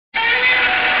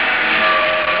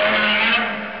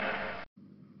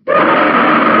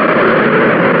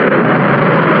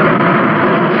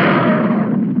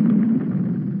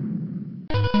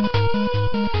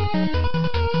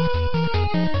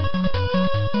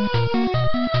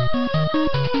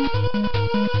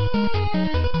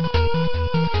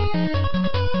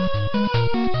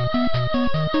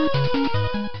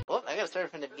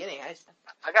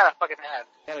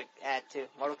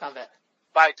Combat.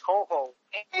 By Toho.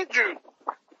 Andrew,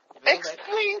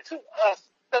 explain to us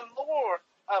the lore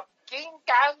of King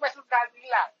Kong vs.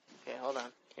 Godzilla. Okay,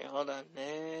 hold on.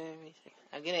 Let me see.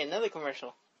 I'm getting another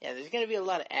commercial. Yeah, there's gonna be a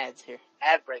lot of ads here.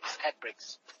 Ad breaks.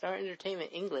 Star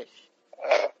Entertainment English.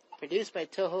 Produced by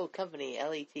Toho Company,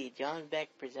 LET. John Beck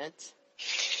presents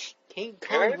King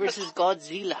Kong vs.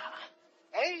 Godzilla.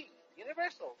 Hey,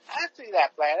 Universal, I see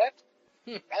that planet.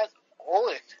 That's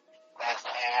Polish. That's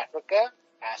Africa.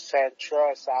 That's Central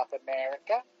and South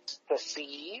America. The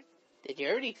sea. Did you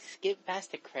already skip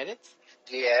past the credits?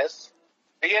 Yes.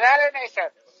 The United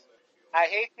Nations. I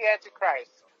hate the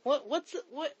Antichrist.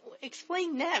 What,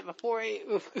 explain that before I...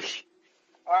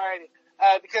 Alrighty.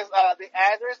 Because, the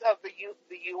address of the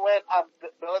UN,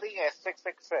 building is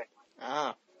 666.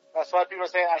 Ah. That's why people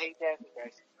say I hate the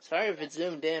Antichrist. Sorry if it's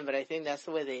zoomed in, but I think that's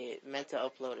the way they meant to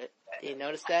upload it. Did you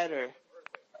notice that, or?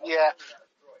 Yeah.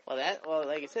 Well,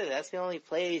 like I said, that's the only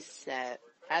place that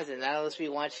has it, not unless we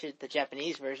watch it, the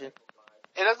Japanese version.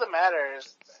 It doesn't matter,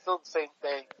 it's still the same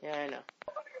thing. Yeah, I know.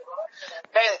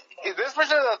 Hey, in this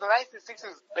version of the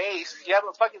 1960s base, you have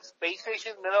a fucking space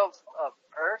station in the middle of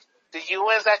Earth. The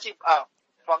UN is actually,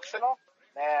 functional.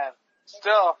 Man,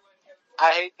 still,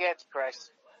 I hate the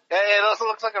Antichrist. It also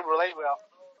looks like a relay wheel.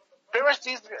 Pretty much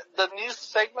the news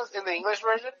segments in the English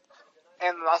version,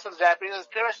 and also the Japanese, is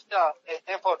pretty much,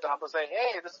 an info dump saying,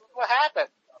 hey, this is what happened.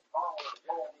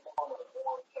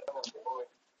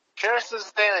 Curious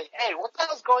is saying, like, hey, what the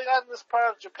hell is going on in this part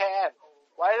of Japan?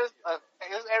 Why does,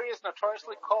 this area is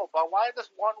notoriously cold, but why is this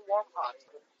one warm hot?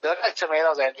 They look like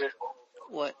tomatoes, Andrew.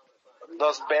 What?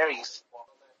 Those berries.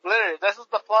 Literally, this is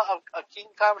the plot of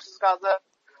King Kong vs. Godzilla,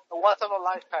 a once of a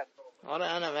lifetime. Hold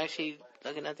on, I'm actually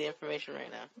looking at the information right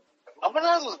now. I wonder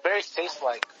how those berries taste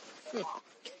like.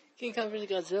 King Kong vs.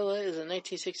 Godzilla is a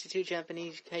 1962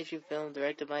 Japanese kaiju film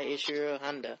directed by Ishiro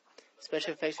Honda.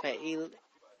 Special effects by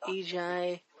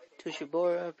Eiji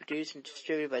Toshibora, produced and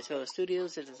distributed by Toho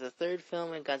Studios. It is the third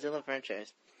film in Godzilla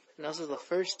franchise, and also the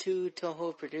first two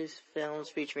Toho-produced films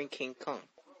featuring King Kong.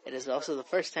 It is also the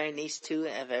first time these two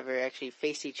have ever actually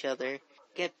faced each other,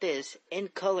 get this, in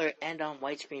color and on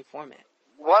widescreen format.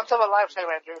 Once of a lifetime,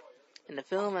 Andrew. In the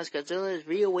film, as Godzilla is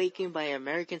reawakened by an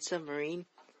American submarine,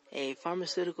 a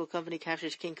pharmaceutical company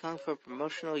captures King Kong for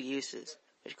promotional uses,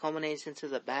 which culminates into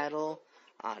the battle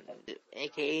on,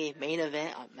 aka main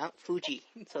event on Mount Fuji.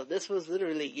 So this was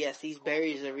literally, yes, these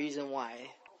berries are the reason why.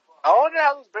 I wonder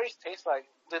how those berries taste like.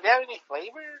 Do they have any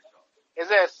flavor? Is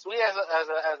it as sweet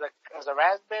as a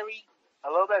raspberry? A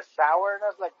little bit sour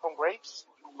enough, like from grapes?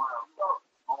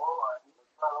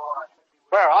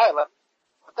 Where Island?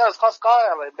 I thought it was called Skull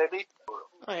Island, baby.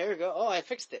 Oh, here we go. Oh, I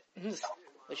fixed it.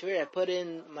 Which weird, I put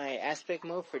in my aspect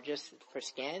mode for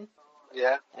scan.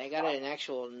 Yeah. And I got it in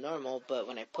actual normal, but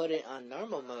when I put it on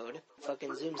normal mode, it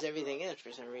fucking zooms everything in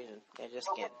for some reason. I just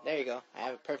can't. There you go. I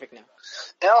have it perfect now.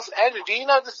 And also, Andrew, do you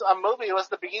know this movie was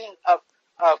the beginning of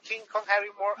King Kong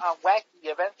having more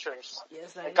wacky adventures?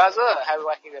 Yes, I know. Godzilla having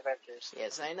wacky adventures.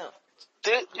 Yes, I know.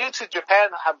 Due to Japan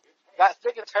got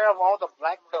sick and tired of all the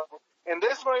black people. And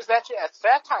this one is actually a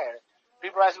satire.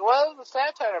 People are asking, what is the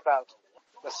satire about?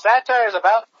 The satire is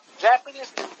about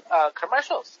Japanese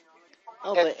commercials.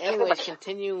 Oh, but anyways,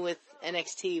 continue with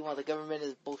NXT while the government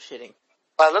is bullshitting.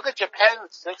 But look at Japan in the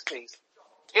 60s.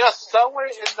 You know, somewhere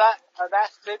in that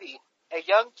city, a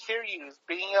young Kiryu is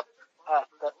beating up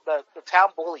the town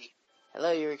bully.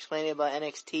 Hello, you're explaining about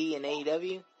NXT and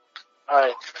AEW?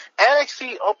 Alright.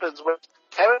 NXT opens with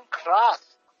Kevin Cross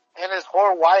and his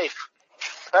whore wife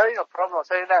starting a promo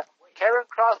saying that Kevin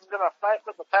Cross is gonna fight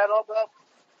for the title belt.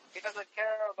 He doesn't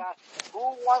care about who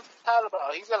wants the title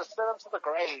belt. He's gonna send him to the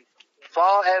grave.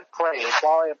 Fall and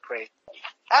pray.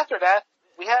 After that,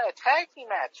 we had a tag team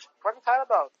match for the title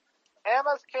belt.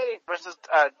 MSK versus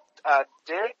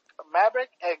Derek Maverick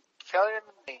and Killian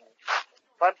King.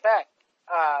 Fun fact,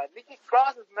 Nikki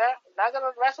Cross is not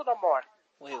gonna wrestle no more.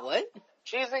 Wait, what?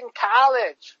 She's in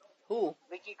college. Who?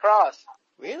 Nikki Cross.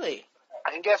 Really?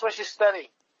 And guess what she's studying?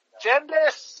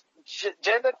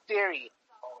 Gender theory.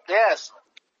 Yes,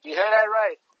 you heard that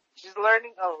right. She's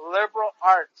learning liberal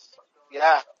arts.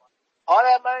 Yeah. All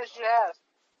that money she has,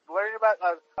 learning about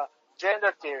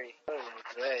gender theory.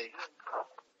 Hey.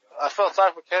 I feel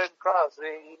sorry for Kevin Cross.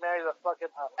 He married a fucking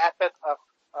apex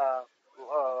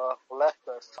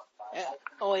leftist. Yeah.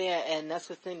 Oh yeah, and that's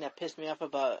the thing that pissed me off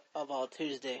about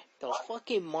Tuesday. Those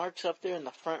fucking marks up there in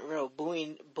the front row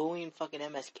booing fucking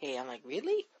MSK. I'm like,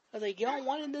 really? I was like, y'all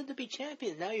wanted them to be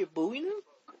champions, now you're booing them?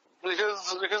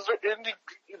 Because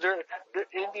they're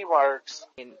indie marks.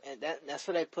 And that's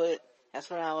what I put. That's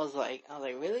what I was like,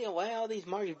 really? Why are all these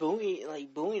marks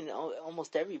booing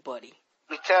almost everybody?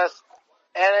 Because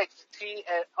NXT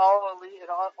and All Elite and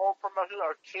all promotions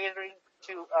are catering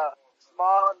to a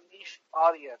small niche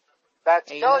audience.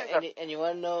 That's killing them. And you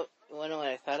wanna know what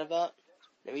I thought about?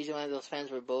 The reason why those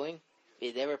fans were booing?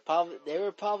 They were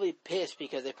probably pissed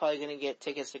because they're probably gonna get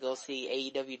tickets to go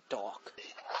see AEW Dark.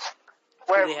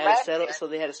 So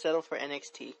they had to settle for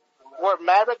NXT. Where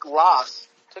Maverick lost,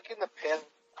 took in the pin,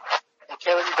 and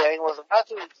Kevin Dang was about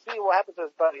to see what happened to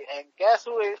his buddy. And guess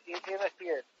who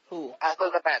interfered? Who? After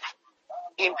the match.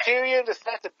 Imperium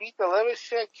decided to beat the living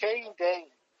shit Kevin Dang.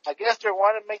 I guess they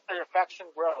want to make their faction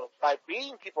grow by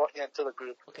beating people into the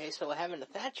group. Okay, so what happened to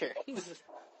Thatcher?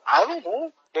 I don't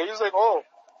know. They're just like,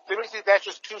 they make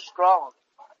Thatcher's too strong.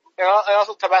 And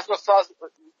also Tabasco sauce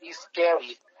is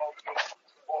scary.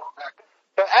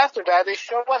 But after that, they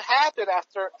show what happened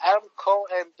after Adam Cole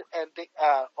and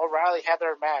O'Reilly had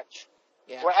their match.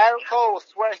 Yeah. Where Adam Cole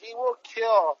swears he will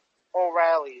kill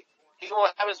O'Reilly. He will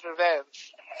have his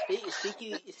revenge.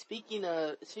 Speaking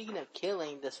of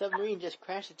killing, the submarine just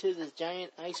crashed into this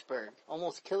giant iceberg,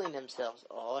 almost killing themselves.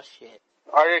 Oh shit!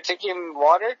 Are you taking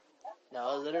water?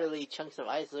 No, literally chunks of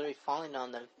ice literally falling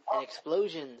on them, and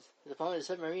explosions. The point of the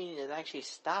submarine is actually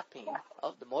stopping.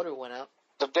 Oh, the motor went out.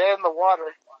 They're dead in the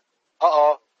water.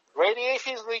 Uh-oh.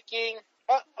 Radiation's leaking.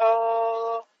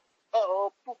 Uh-oh.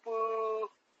 Uh-oh. Poo-poo.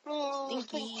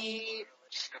 Stinky.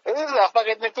 This is a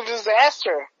fucking nuclear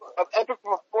disaster of epic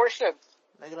proportions.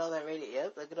 Look at all that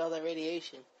look at all that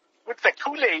radiation. With the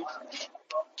Kool-Aid.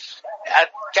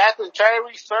 Captain, try to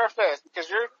resurface because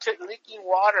you're leaking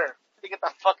water to get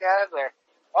the fuck out of there.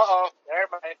 Uh-oh.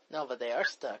 Never mind. No, but they are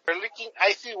stuck. You're leaking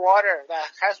icy water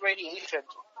that has radiation.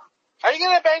 How are you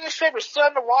gonna abandon ship? You're still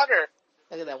underwater.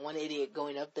 Look at that one idiot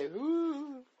going up there.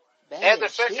 Ooh, and the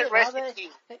search and rescue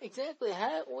team. Exactly.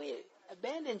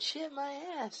 Abandon ship my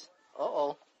ass.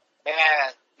 Uh-oh. Man,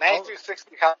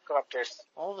 1960 helicopters.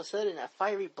 All of a sudden, a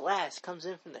fiery blast comes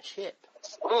in from the ship.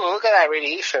 Ooh, look at that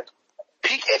radiation.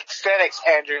 Peak aesthetics,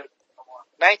 Andrew.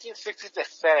 1960s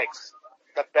aesthetics.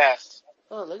 The best.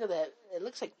 Oh, look at that. It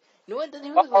looks like, you know what? It doesn't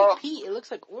even look like pee. It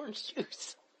looks like orange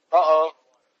juice. Uh-oh.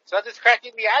 Something's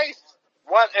cracking the ice.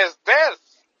 What is this?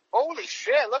 Holy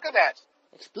shit, look at that.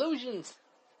 Explosions.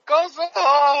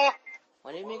 Godzilla!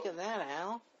 What do you make of that,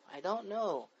 Al? I don't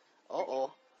know.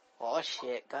 Uh-oh. Oh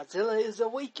shit, Godzilla is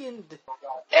awakened.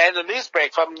 And the news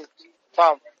break from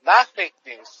not fake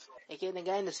news. Again, the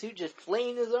guy in the suit just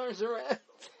flailing his arms around.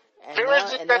 They're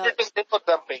just nipple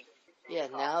dumping. Yeah,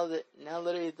 now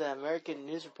literally the American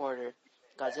news reporter,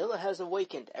 Godzilla has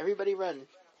awakened. Everybody run.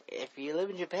 If you live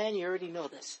in Japan, you already know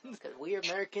this. Because we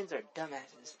Americans are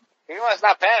dumbasses. You know what's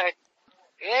not panic?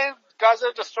 And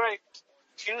Godzilla destroyed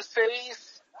 2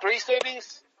 cities, 3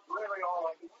 cities.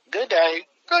 Good day.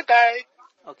 Good day.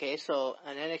 Okay, so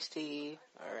on NXT,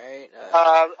 alright.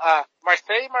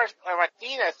 Mercedes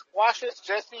Martinez squashes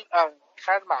Jesse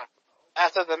Karma.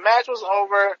 After the match was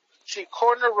over, she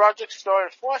cornered Roderick's store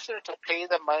and forced her to pay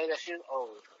the money that she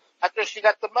owed. After she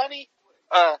got the money,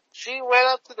 she went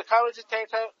up to the commentary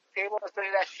table and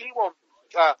said that she will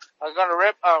gonna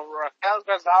rip Raquel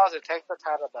Gonzalez and take the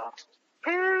title belt.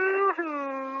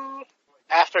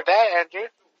 After that, Andrew,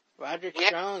 Roderick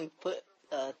Strong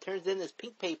turns in his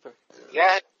pink paper.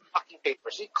 Yeah, walking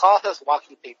papers. She calls us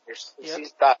walking papers. Yep.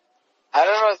 She's done. I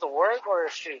don't know if it's a word or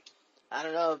a she. I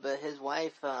don't know, but his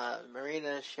wife,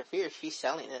 Marina Shafir, she's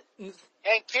selling it. And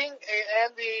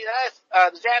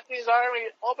the Japanese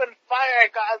army opened fire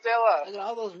at Godzilla. Look at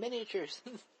all those miniatures.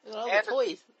 Look at all the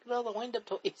toys. Look at all the wind-up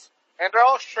toys. And they're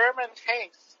all Sherman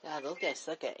tanks. Yeah, those guys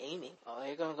suck at aiming. Oh,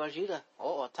 here comes Gogeta.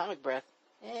 Oh, atomic breath.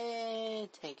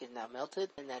 And tank is now melted,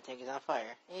 and that tank is on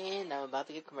fire. And now I'm about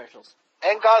to get commercials.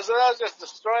 And Godzilla just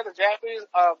destroyed the Japanese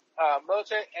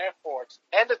military air force.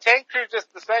 And the tank crew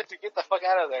just decided to get the fuck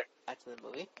out of there. Back to the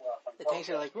movie. The tanks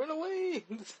are like, run away!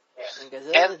 And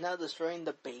Godzilla is now destroying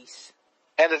the base.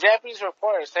 And the Japanese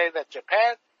reporter saying that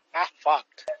Japan got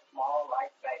fucked.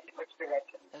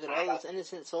 Look at all those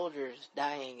innocent soldiers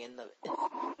dying in the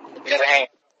base camp.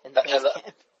 The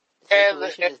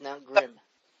situation is now grim.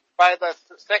 By the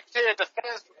Secretary of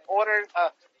Defense ordered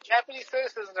Japanese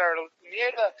citizens that are near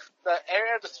the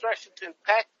area of destruction to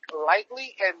pack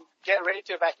lightly and get ready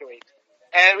to evacuate.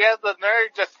 And we have the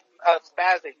nerd just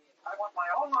spazzing. I want my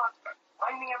own monster.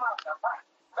 Find me a monster.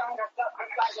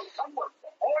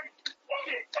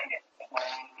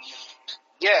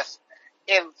 Yes.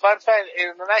 In fun fact,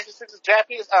 in the 1960s,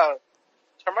 Japanese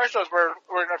commercials were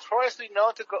notoriously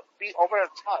known to be over the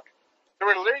top. They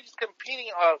were literally just competing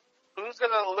on who's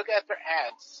going to look at their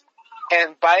ads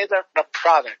and buy the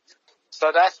product.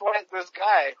 So that's why this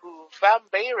guy who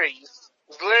found berries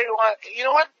was literally you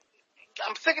know what?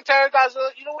 I'm sick and tired of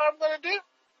Godzilla. You know what I'm going to do?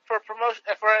 For promotion,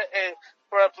 for a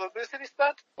for a publicity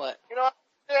stunt? What? You know what,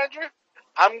 Andrew?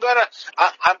 I'm going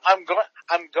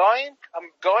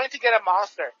to get a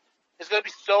monster. It's gonna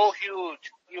be so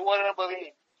huge. You wouldn't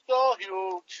believe. So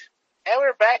huge. And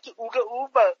we're back to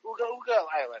Ooga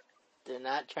Island. Do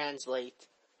not translate.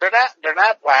 They're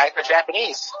not black, they're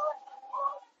Japanese.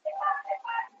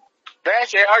 They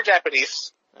actually are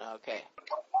Japanese. Okay.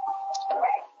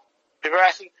 People are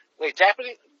asking, wait,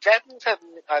 Japanese have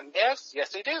nails?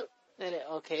 Yes, they do.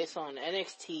 Okay, so on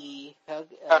NXT,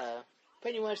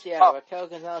 pretty much, Oh. Raquel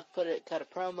Gonzalez cut a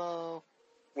promo.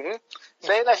 Mm-hmm.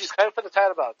 Saying that she's coming for the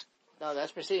title belt. No,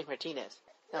 that's Mercedes Martinez.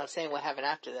 No, I'm saying what happened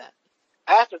after that.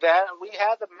 After that, we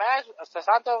had the match of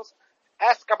Santos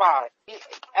Escobar.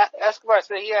 Escobar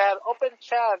said he had an open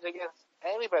challenge against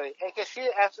anybody, and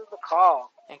Kushida answered the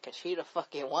call. And Kushida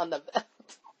fucking won the belt.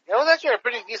 It was actually a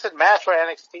pretty decent match for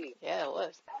NXT. Yeah, it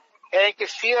was. And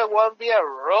Kushida won via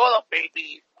roll-up,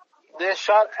 baby. This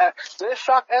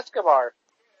shocked Escobar.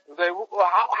 They,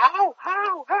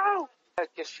 how? And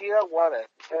Kushida won it.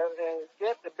 And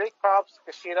give the big props to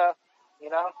Kushida,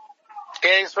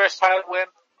 getting his first title win.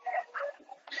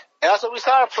 And also we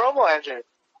saw a promo, Andrew,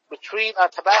 between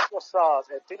Tabasco Sauce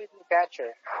and Timothy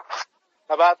Thatcher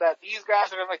about that these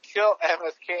guys are going to kill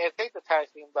MSK and take the tag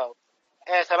team belt.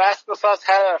 And Tabasco Sauce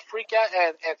had a freak out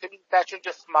and Timothy Thatcher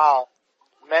just smiled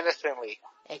menacingly.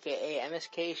 AKA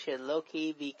MSK should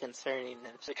low-key be concerning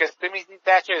them. Because Timothy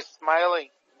Thatcher is smiling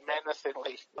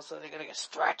menacingly. Also, they're gonna get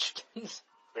stretched.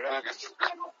 They're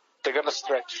gonna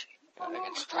stretch.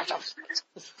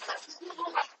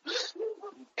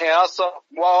 And also,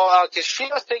 while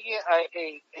Kushida's taking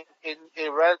a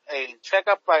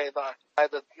checkup by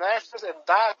the nurses and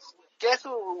docs, guess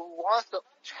who wants to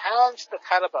challenge the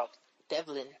title belt?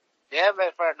 Devlin.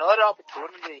 Devlin for another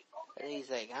opportunity. And he's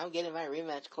like, I'm getting my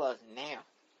rematch clause now.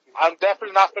 I'm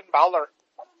definitely not Finn Balor.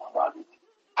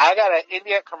 I got an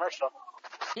Indian commercial.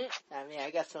 I mean, I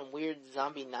got some weird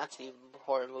zombie Nazi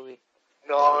horror movie.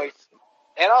 Nice.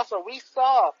 And also, we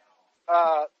saw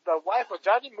the wife of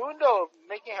Johnny Mundo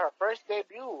making her first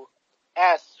debut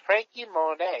as Frankie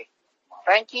Monet.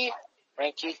 Frankie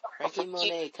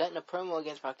Monet cutting a promo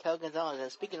against Raquel Gonzalez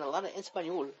and speaking a lot of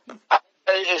Espanol.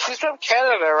 She's from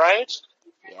Canada, right?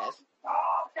 Yes.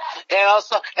 And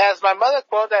also, as my mother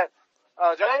quoted that,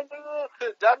 Johnny Mundo could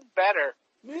have done better.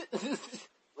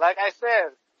 Like I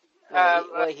said.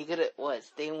 He could have,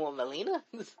 staying with Melina?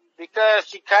 Because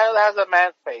she kind of has a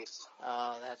man face.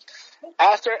 Oh, that's...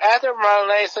 After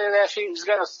Monet said that she's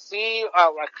gonna see,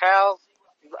 Raquel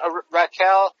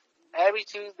every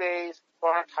Tuesdays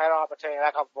for her title opportunity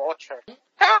like a vulture.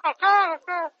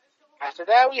 After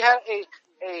that, we had a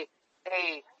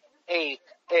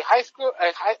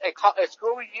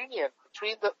school reunion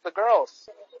between the girls.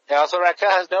 And also Raquel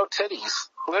has no titties.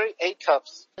 Literally 8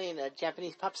 cups. Playing a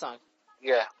Japanese pop song.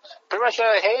 Yeah. Pretty much,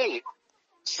 hey,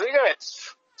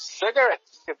 cigarettes.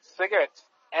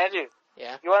 Andrew.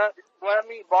 Yeah. You wanna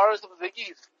borrow some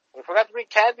Ziggies? We forgot to bring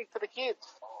candy for the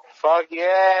kids. Fuck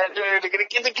yeah, dude. They're gonna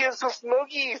give the kids some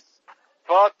Smokies.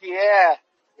 Fuck yeah.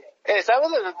 Hey, some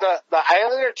of the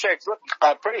Islander chicks look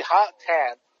pretty hot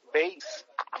tan. Base.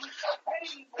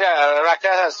 Yeah,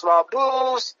 Raquel has small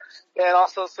boobs, and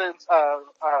also since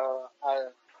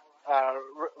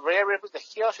Rhea Ripley's the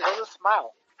heel, she doesn't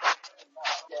smile.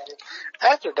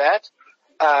 After that,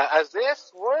 Isaiah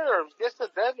Swerve gets the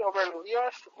W over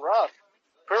Leo Ruff.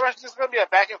 Pretty much this is gonna be a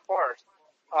back and forth.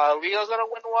 Leo's gonna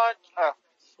win one,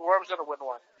 Swerve's gonna win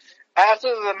one. After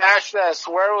the match that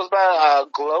Swerve was about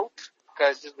to gloat,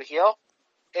 because he's the heel,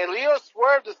 and Leo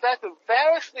Swerve decided to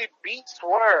lavishly beat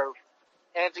Swerve.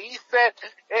 And he said,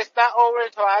 it's not over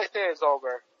until I say it's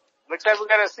over. Looks like we're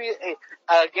gonna see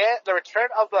again the return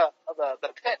of the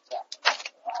pit.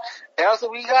 And also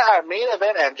we got our main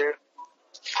event, Andrew.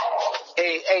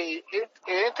 An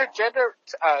intergender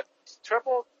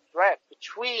triple threat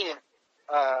between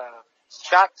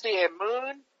Shotzi and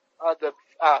Moon, the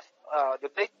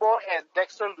Big Boy and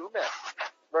Dexter Lumis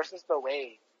versus the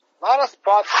Wave. A lot of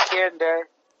spots here and there,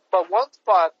 but one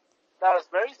spot that was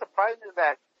very surprising is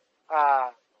that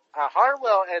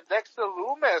Hartwell and Dexter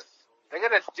Lumis, they're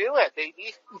gonna do it.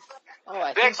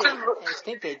 I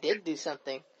think they did do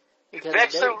something.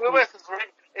 Dexter Lumis is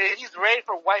ready. He's ready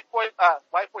for White Boy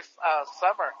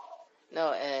Summer.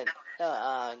 No, and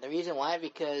the reason why,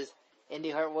 because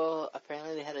Indy Hartwell,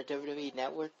 apparently they had a WWE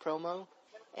Network promo,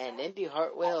 and Indy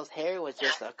Hartwell's hair was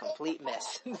just a complete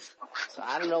mess. So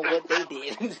I don't know what they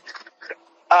did.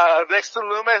 Dexter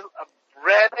Lumis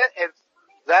read it, and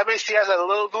that means she has a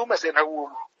little Loomis in her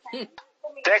womb.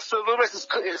 Dexter Lumis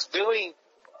is doing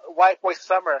White Boy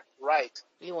Summer right.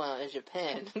 Meanwhile, in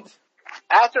Japan.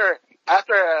 After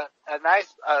After a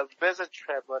nice visit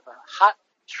trip with a hot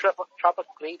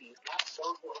tropical lady.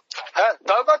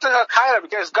 Don't go to Hokkaido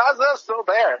because Godzilla's still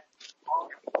there.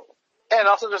 And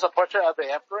also there's a portrait of the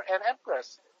Emperor and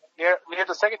Empress near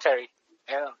the secretary.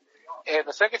 And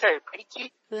the secretary,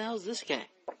 Peachy. Who the hell is this guy?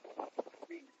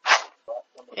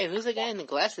 Hey, who's the guy in the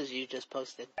glasses you just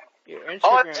posted? Your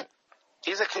Instagram.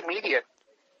 He's a comedian.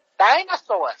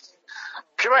 Dinosaurs.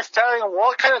 Pretty much telling him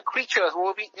what kind of creatures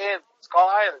will be in Skull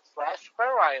Island /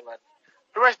 Fur Island.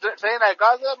 Pretty much saying that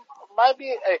Godzilla might be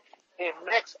a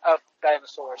mix of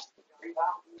dinosaurs.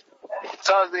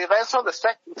 So the events from the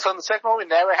second movie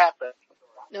never happened.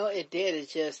 No, it did.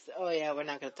 It's just, oh yeah, we're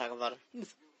not going to talk about him.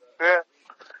 Yeah.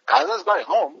 Godzilla's going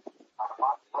home.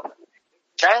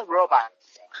 Giant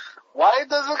robots. Why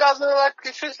doesn't Godzilla like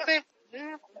electricity?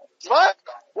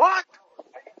 What?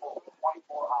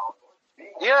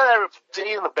 You know they're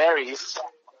eating the berries.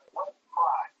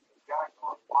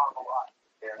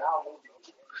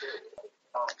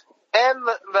 And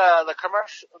the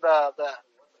commercial, the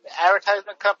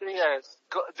advertisement company is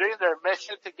doing their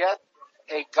mission to get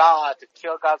a god to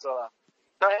kill Godzilla.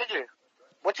 So Andrew,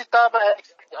 what you thought about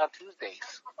NXT on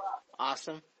Tuesdays?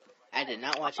 Awesome. I did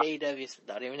not watch AEW, so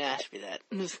don't even ask me that.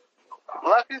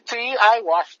 Lucky to you, I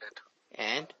watched it.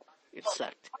 And? It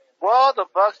sucked. Well, the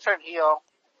Bucks turned heel.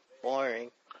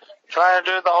 Boring. Trying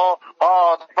to do the whole,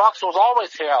 the Bucks was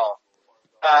always heel.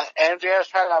 MJF was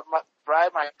trying to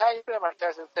bribe Mike Tyson. Mike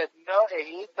Tyson said, no,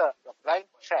 he needs the blank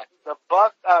check. The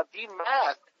Bucks,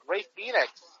 demasked Ray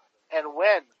Phoenix and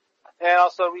win. And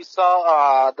also we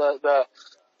saw, the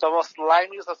most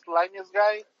slimiest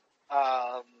guy,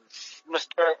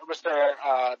 Mr.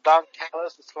 Don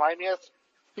Callis, the slimiest.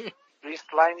 Really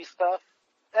slimy stuff.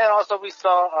 And also we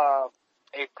saw,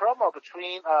 a promo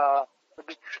between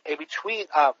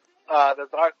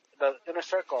the Inner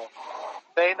Circle,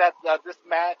 saying that this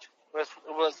match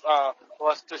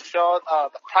was to show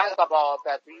the class level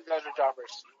that these guys are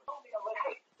jobbers.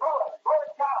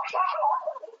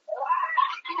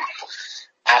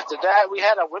 After that, we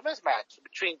had a women's match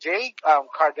between Jade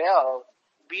Cardell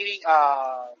beating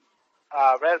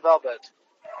Red Velvet,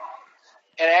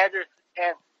 and Andrew,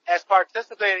 and as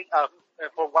participating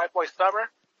for White Boy Summer,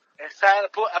 and decided to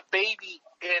put a baby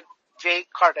in Jade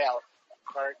Cardell,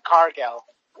 or Cargill,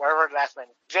 whatever her last name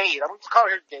is. Jade. I'm going to call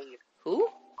her Jade. Who?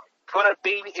 Put a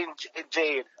baby in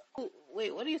Jade.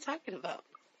 Wait, what are you talking about?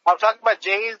 I'm talking about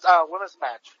Jade's women's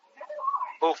match,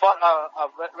 who fought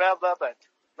Red Velvet.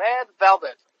 Red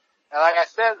Velvet. And like I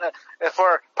said,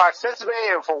 for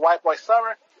participating for White Boy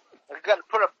Summer, we got to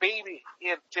put a baby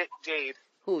in Jade.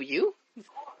 Who, you?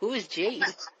 Who is Jade?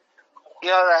 You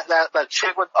know that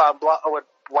chick with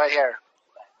white hair,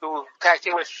 who tag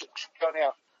team with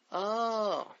O'Neal.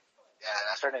 Oh. Yeah,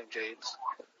 that's her name, Jade.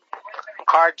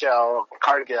 Cargill.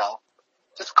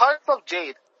 Just call yourself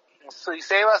Jade. So you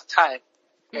save us time.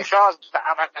 And show us.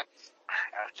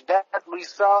 After that, we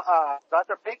saw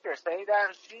Dr. Baker saying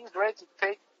that she's ready to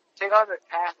take on the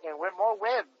task and win more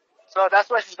wins. So that's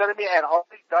why she's going to be an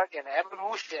All-Star Dark and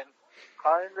Evolution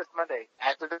calling this Monday.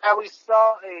 After that, we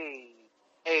saw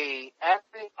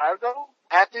Anthony Argo,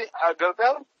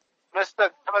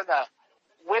 Mr. Governor,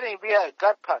 winning via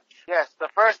gut punch. Yes, the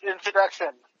first introduction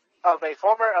of a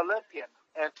former Olympian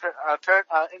and turned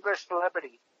English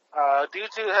celebrity. Due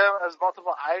to his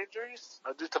multiple eye injuries,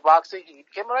 due to boxing, he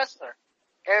became a wrestler.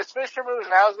 And his finisher move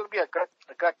now is going to be a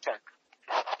gut check.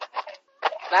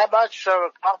 Not much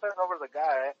confidence over the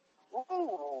guy, right?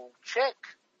 Ooh, chick.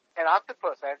 An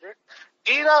octopus, Andrew.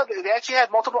 Do you know they actually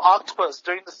had multiple octopus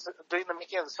during the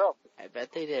making of the film? I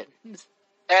bet they did.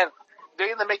 And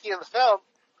during the making of the film,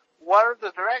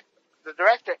 the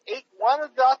director ate one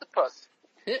of the octopus.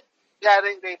 Yeah,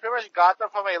 they pretty much got them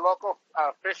from a local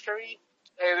fishery,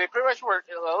 and they pretty much were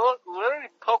literally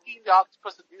poking the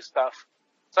octopus to do stuff.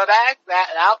 So that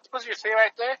octopus you're seeing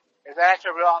right there is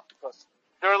actually a real octopus.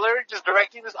 They were literally just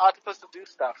directing this octopus to do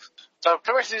stuff. So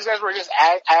pretty much these guys were just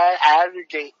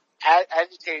agitating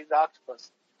the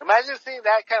octopus. Imagine seeing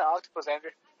that kind of octopus,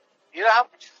 Andrew. You know how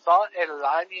much salt and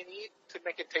lime you need to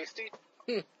make it tasty?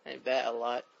 I bet a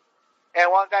lot.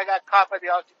 And one guy got caught by the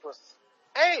octopus.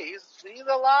 Hey, he's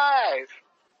alive.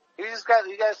 You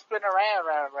guys spin around.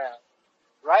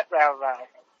 Right, round.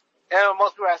 And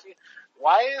most people are asking,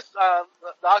 why is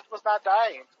the octopus not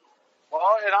dying?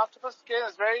 Well, an octopus skin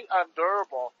is very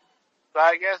durable. So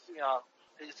I guess,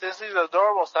 since he's a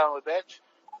durable son of a bitch,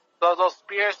 so those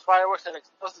spears, fireworks, and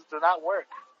explosives do not work.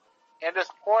 And this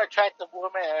poor attractive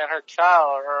woman and her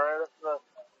child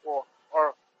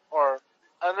or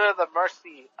under the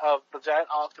mercy of the giant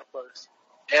octopus,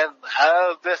 and at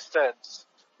a distance,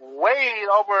 weighing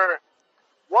over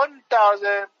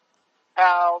 1,000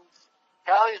 pounds.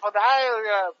 Hell, he's from the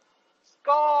island.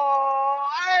 Skull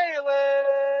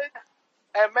Island!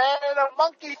 A man in a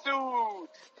monkey suit!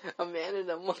 A man in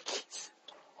a monkey.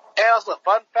 And also,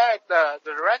 fun fact, the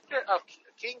director of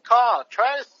King Kong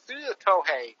tried to sue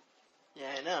Tohei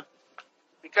Yeah, I know.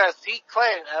 because he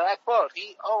claimed, and I quote,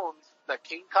 he owns the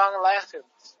King Kong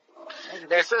license. And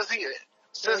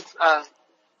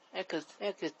cause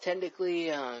technically,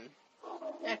 cause,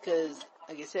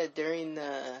 like I said, during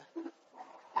the,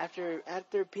 after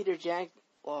Peter Jack,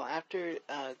 well, after,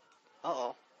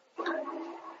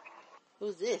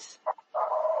 who's this?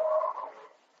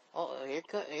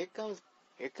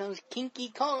 Here comes Kinky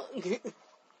Kong.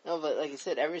 No, but like I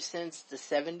said, ever since the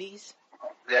 70s,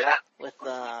 yeah, with,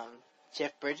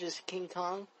 Jeff Bridges' King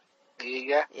Kong,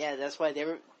 yeah, yeah, that's why they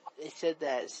said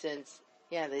that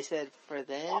they said for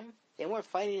them, they weren't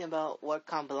fighting about what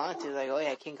Kong belonged to, like, oh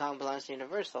yeah, King Kong belongs to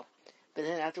Universal. But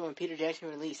then after when Peter Jackson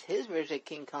released his version of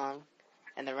King Kong,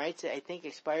 and the rights, I think,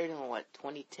 expired in,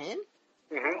 2010?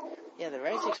 mm-hmm. Yeah, the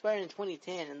rights expired in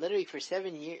 2010, and literally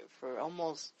for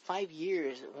almost 5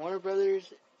 years, Warner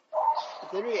Brothers,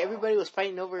 literally everybody was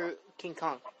fighting over King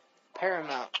Kong.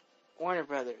 Paramount, Warner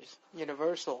Brothers,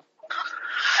 Universal,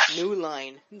 New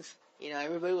Line.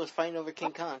 Everybody was fighting over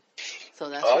King Kong. So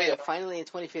that's why finally in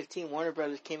 2015, Warner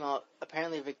Brothers came out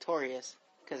apparently victorious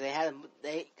because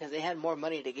they had more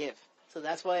money to give. So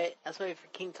that's why for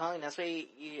King Kong, that's why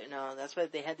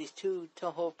they had these two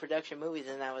Toho production movies,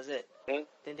 and that was it. Mm-hmm.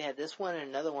 Then they had this one and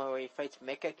another one where he fights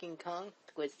Mecha King Kong.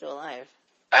 Squid's still alive.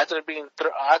 After being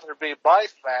body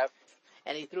slammed,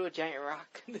 and he threw a giant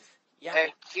rock. Yeah.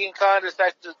 And King Kong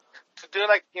decided to do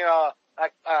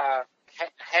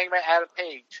Hangman Adam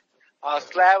Page.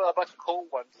 Slam a bunch of cool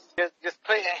ones. Just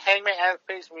play Hangman Adam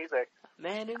Page music.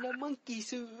 Man in a monkey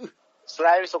suit.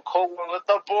 Slamming some cold one with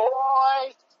the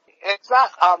boys. It's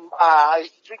not,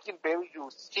 he's drinking berry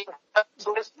juice. King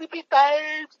Kong's sleepy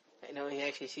times. I know he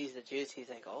actually sees the juice. He's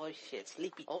like, oh shit,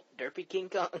 sleepy. Oh, derpy King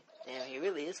Kong. Damn, he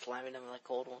really is slamming them like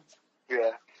cold ones.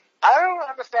 Yeah. I don't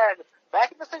understand.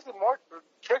 Back in the 60s,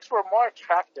 tricks were more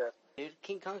attractive. Dude,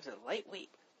 King Kong's a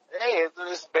lightweight. Hey,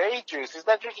 it's berry juice. He's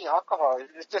not drinking alcohol.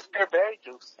 It's just pure berry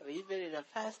juice. I mean, he's ready to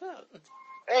pass out.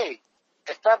 Hey,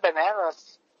 it's not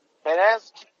bananas.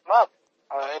 Bananas keep him up.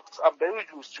 It's a berry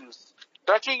juice.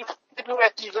 Don't you people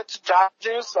that you go to Job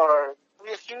Juice or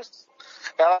Julius Juice?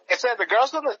 Like I said, the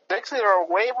girls in the 60s are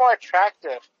way more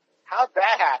attractive. How'd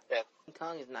that happen? King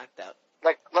Kong is knocked out.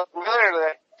 Like,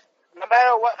 literally, no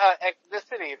matter what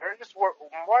ethnicity, they're just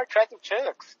more attractive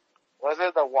chicks. Was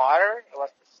it the water?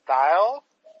 Was it the style?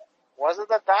 Was it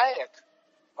the diet?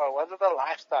 Or was it the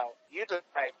lifestyle? You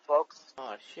decide, folks.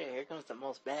 Oh shit, here comes the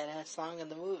most badass song in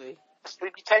the movie.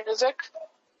 Sleepy time music?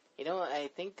 You know, I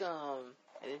think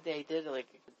they did like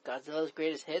Godzilla's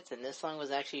greatest hits, and this song was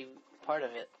actually part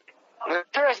of it.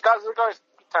 Curious, Godzilla's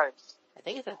Sleepy Times. I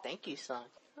think it's a thank you song.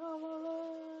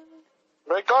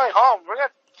 We're going home. We're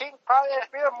gonna King probably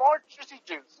have more juicy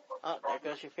juice. Oh, there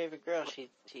goes your favorite girl. She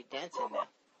dancing now.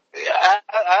 Yeah,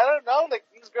 I don't know. Like,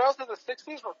 these girls in the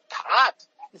 60s were hot.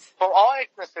 From all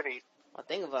ethnicities. Well,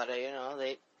 think about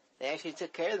it, they actually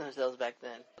took care of themselves back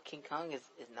then. King Kong is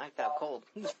knocked out cold.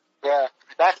 Yeah.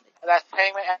 That's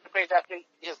Hangman after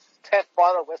his 10th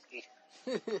bottle of whiskey.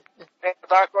 And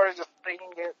Dark Order just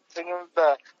singing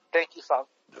the thank you song.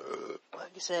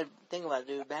 Like I said, think about it,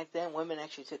 dude. Back then, women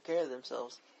actually took care of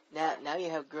themselves. Now you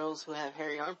have girls who have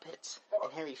hairy armpits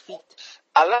and hairy feet.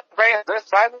 I love bringing this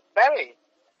time Mary.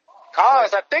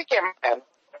 Cause I'm thinking, man.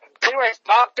 Anyways,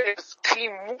 doctors,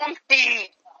 Team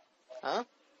Monkey. Huh?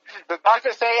 The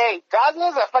doctors say, hey,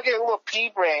 Godzilla's a fucking little pea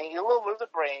brain, a little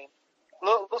lizard brain,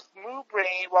 little smooth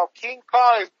brain, while King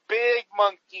Kong is big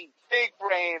monkey, big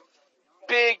brain,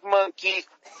 big monkey,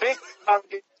 big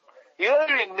monkey. You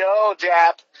don't even know,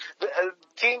 Jap.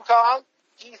 King Kong,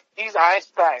 he's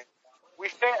Einstein. We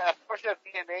share a portion of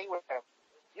DNA with him.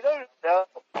 You don't even know.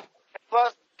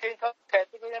 Plus, King Kong's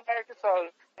technically American, so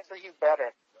he's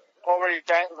better over your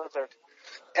giant lizard.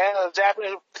 And the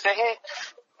Japanese say, hey,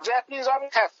 the Japanese army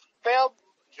has failed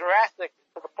Jurassic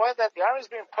to the point that the army is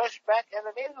being pushed back and the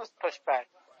Navy was pushed back.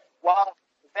 While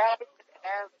the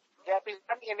Japanese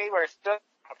army and Navy are still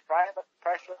applying the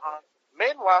pressure on.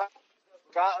 Meanwhile,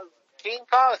 King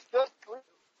Kong is still sleeping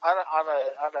on a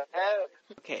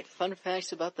Okay, fun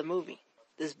facts about the movie.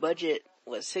 This budget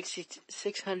was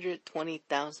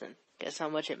 $620,000. Guess how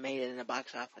much it made in the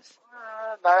box office?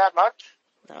 Not that much.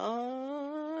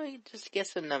 Oh, you just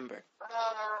guess a number.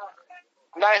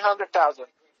 900,000.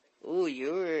 Ooh,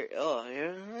 you're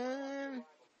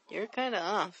kind of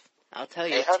off. I'll tell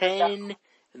you, $10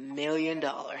 million.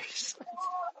 $10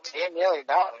 million?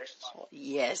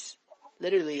 Yes.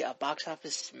 literally a box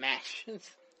office smash.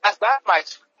 That's not my...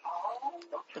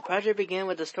 The project began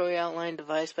with a story outline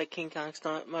devised by King Kong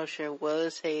stunt motion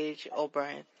Willis H.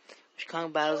 O'Brien, which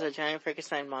Kong battles a giant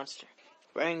Frankenstein monster.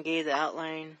 Brian gave the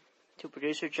outline to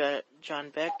producer John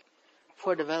Beck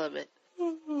for development.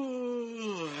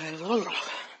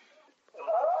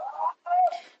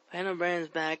 Behind O'Brien's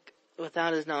back,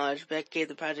 without his knowledge, Beck gave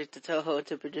the project to Toho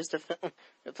to produce the film,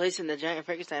 replacing the giant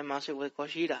Frankenstein monster with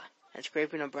Godzilla and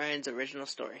scraping O'Brien's original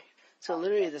story. So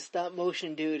literally the stop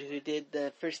motion dude who did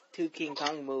the first two King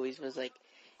Kong movies was like,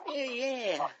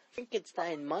 yeah,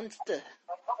 Frankenstein monster.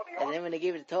 And then when they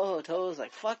gave it to Toho, Toho was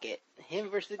like, fuck it. Him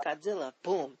versus Godzilla.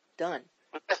 Boom. Done.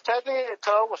 Because technically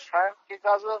Toho was trying to get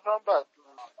Godzilla from, but...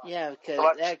 Yeah,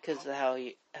 because of how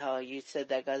you said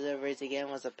that Godzilla vs. Again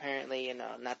was apparently,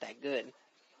 not that good.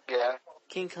 Yeah.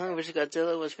 King Kong vs.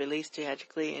 Godzilla was released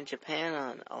theatrically in Japan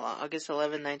on August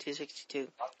 11, 1962.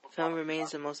 The film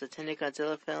remains the most attended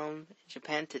Godzilla film in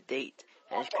Japan to date,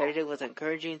 and is credited with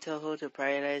encouraging Toho to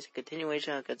prioritize a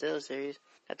continuation of the Godzilla series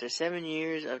after 7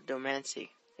 years of dormancy.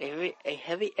 A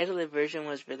heavy edited version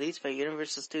was released by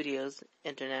Universal Studios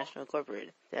International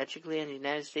Incorporated, theatrically in the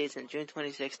United States on June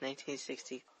 26,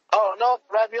 1960. Oh, no,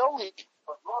 ravioli.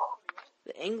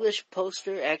 The English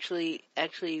poster actually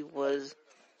was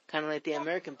kind of like the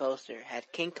American poster,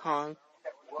 had King Kong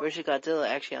versus Godzilla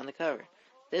actually on the cover.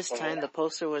 This time the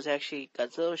poster was actually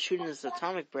Godzilla shooting his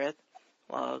atomic breath,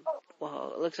 while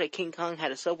it looks like King Kong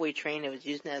had a subway train that was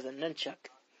using it as a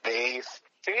nunchuck. Base.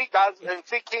 See,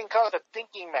 King Kong's a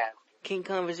thinking man. King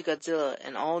Kong vs. Godzilla,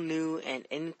 an all-new and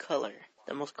in color.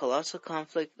 The most colossal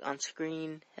conflict on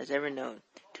screen has ever known.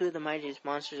 Two of the mightiest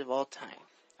monsters of all time.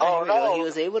 Oh, no. He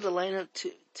was able to line up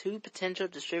two potential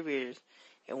distributors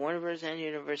in Warner Bros. And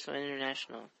Universal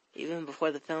International. Even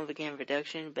before the film began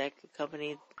production, Beck,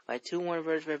 accompanied by two Warner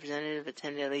Bros. Representatives,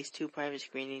 attended at least two private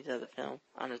screenings of the film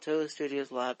on the Toho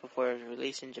Studios lot before it was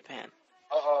released in Japan.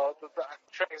 Uh-oh, the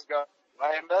train's gone.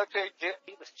 My military jet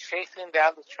was chasing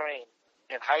down the train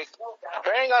in high school.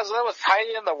 Apparently Godzilla was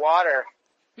hiding in the water.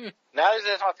 Now he's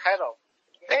in the title.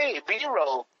 Hey,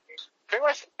 B-roll. Pretty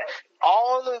much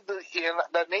all of even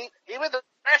the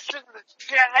rest of the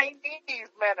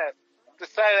Chinese menace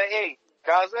decided, hey,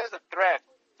 Godzilla is a threat.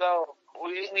 So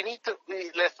we need to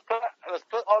let's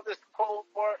put all this Cold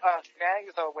War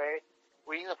shenanigans away.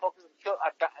 We need to focus and kill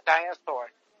a dinosaur.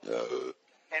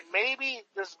 And maybe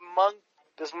this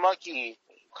monkey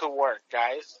could work,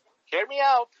 guys. Hear me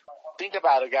out. Think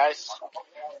about it, guys.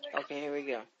 Okay, here we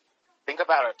go. Think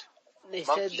about it. They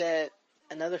said that,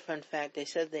 another fun fact, they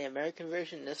said the American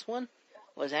version, this one,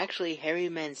 was actually Harry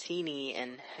Mancini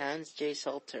and Hans J.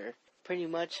 Salter, pretty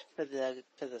much for the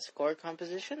score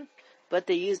composition. But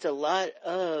they used a lot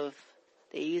of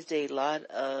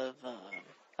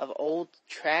old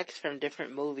tracks from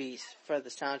different movies for the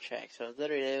soundtrack. So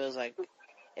literally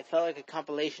it felt like a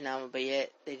compilation album, but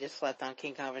yet they just slapped on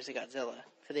King Kong vs. Godzilla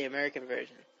for the American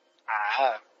version.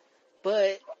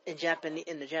 But in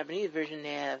the Japanese version,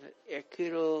 they have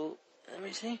Akira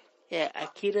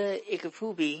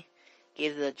Ikufubi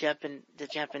gave the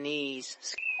Japanese.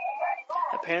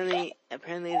 Apparently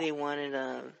they wanted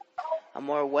a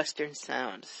more Western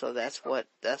sound, so that's what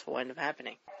ended up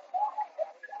happening.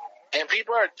 And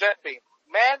people are jumping.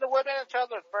 Man, the women each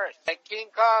other first. And King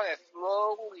Kong is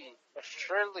slowly but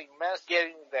surely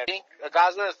getting there.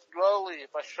 Godzilla is slowly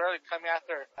but surely coming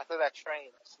after that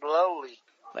train. Slowly.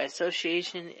 By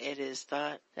association, it is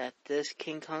thought that this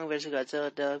King Kong vs.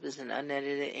 Godzilla dub is an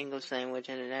unedited English language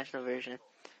international version,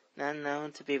 not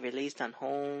known to be released on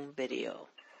home video.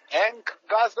 And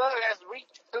Godzilla has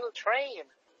reached to the train.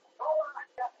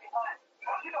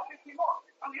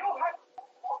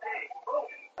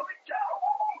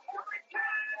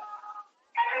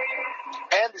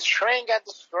 And the train got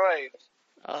destroyed.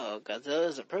 Oh, Godzilla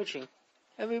is approaching.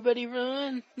 Everybody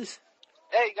run! Hey,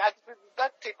 you got the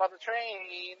duct tape on the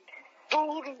train.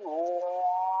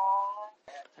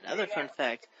 Another fun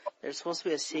fact, there's supposed to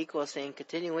be a sequel saying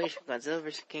continuation of Godzilla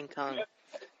vs. King Kong,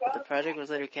 but the project was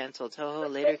later cancelled.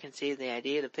 Toho later conceived the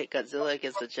idea to pit Godzilla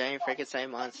against the giant Frankenstein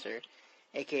monster,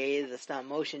 aka the stop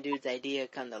motion dude's idea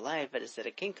come to life, but instead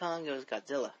of King Kong, it was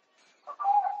Godzilla.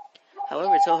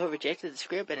 However, Toho rejected the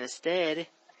script and instead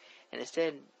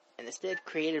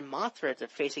created Mothra to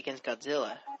face against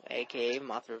Godzilla, aka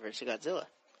Mothra vs. Godzilla.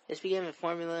 This became a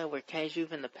formula where kaiju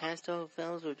from the past Toho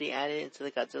films would be added into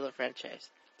the Godzilla franchise.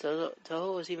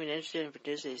 Toho was even interested in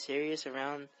producing a series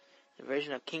around the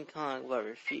version of King Kong,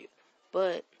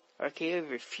 but RKO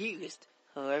refused.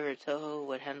 However, Toho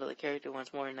would handle the character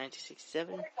once more in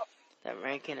 1967. That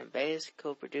Rankin and Bass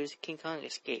co-produced King Kong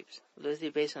Escapes, loosely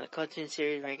based on the cartoon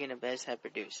series Rankin and Bass had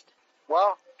produced.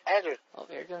 Well, Andrew. Oh,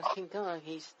 here comes King Kong.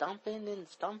 He's stomping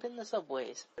the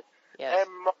subways. Yes.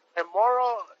 And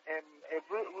Moro and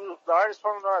the artist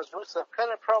formerly known as Rusev cut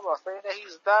a promo saying that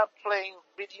he's not playing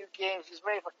video games. He's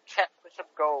ready for championship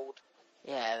gold.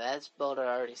 Yeah, that's boat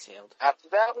already sailed. After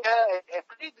that, we had a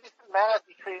pretty decent match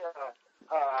between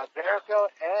Jericho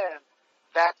and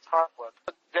Dax Harwood.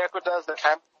 Jericho does the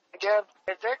champion again,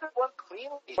 and Jericho won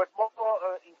cleanly with multiple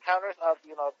encounters of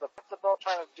the principal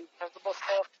trying to do principal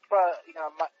stuff. But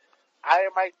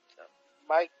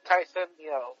Mike Tyson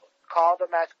called the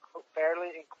match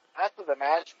fairly. After the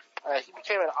match, he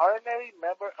became an honorary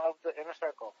member of the Inner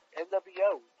Circle,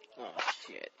 NWO. Oh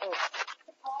shit.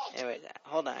 Anyway,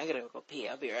 hold on, I gotta go pee.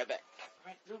 I'll be right back.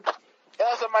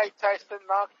 Also, Mike Tyson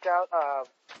knocked out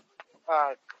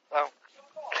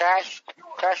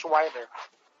Cash Winder.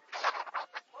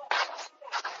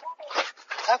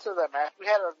 After that match, we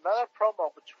had another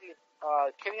promo between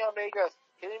Kenny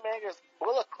Omega's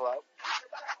Bullet Club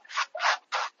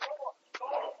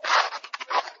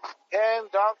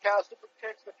and Don Cal super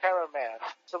kicks the cameraman.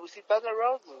 So we see Thunder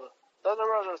Rosa. Thunder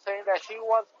Rosa saying that she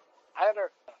wants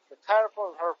either the title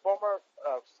from her former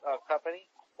company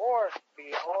or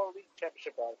the All Elite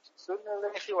Championship belt. Sooner or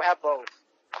later, she will have both.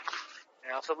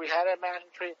 And also, we had a match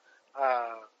between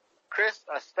Chris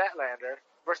Statlander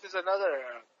versus another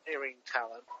in-ring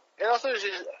talent. And also,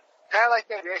 she's kind of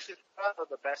like that. She's one of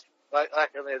the best,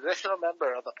 like an additional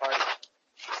member of the party.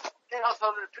 And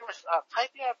also, they're pretty much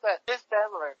hyping up that Chris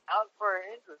Statlander out for her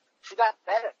injury. She got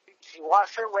better. She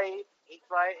washed her weight, ate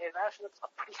right, and now she looks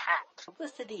pretty hot.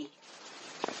 Publicity.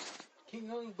 King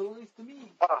Kong belongs to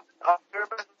me. Your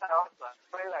business also.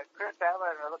 Like Chris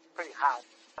Statlander looks pretty hot.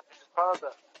 She's part of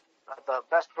the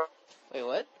best friends. Wait,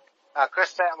 what?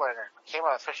 Chris Statlander came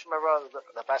out official member of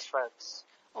the best friends.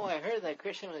 Oh, I heard that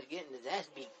Christian was getting his ass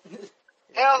beat.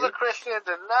 And also Christian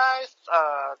denies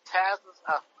Taz's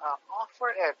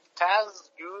offer, and Taz's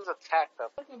use attacked him.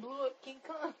 Fucking blew up King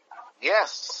Kong.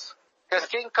 Yes. Because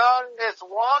King Kong is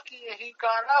walking and he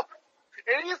got up.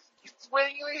 And he's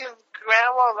swinging his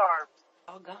grandma's arms.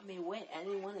 Oh, got me wet. I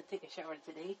didn't want to take a shower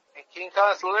today. And King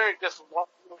Kong's literally just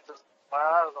walking with his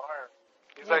arms.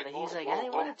 He's yeah, like, but he's like, I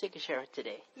didn't want to take a shower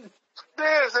today.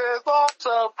 This is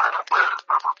awesome.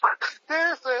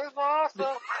 This is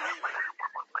awesome.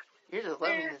 You're just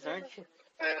loving this, aren't you?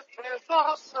 This is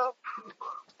awesome.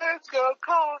 Let's go,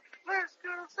 Kong. Let's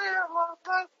go, Zilla.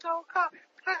 Let's go, Kong.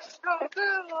 Let's go,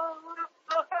 Zilla.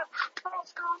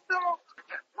 Let's go, Zilla.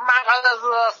 Michael is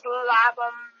a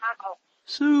slapper, Michael.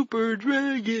 Super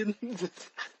Dragon.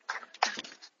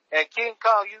 And King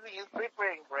Kong, using his big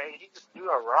brain, he just threw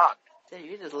a rock. Hey,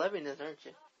 you're just loving this, aren't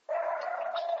you?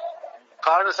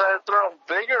 Kong decided to throw a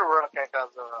bigger rock at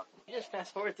Godzilla. You just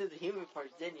fast forward through the human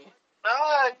parts, didn't you? No,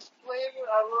 I explained it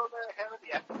a little bit ahead of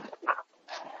the episode.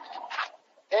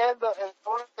 And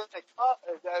one of the things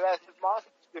that's his monster,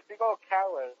 the big old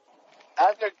coward.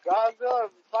 After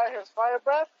Godzilla fired his fire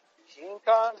breath, King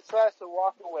Kong decides to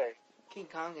walk away. King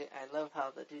Kong, I love how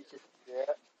the dude just...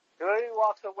 Yeah. He really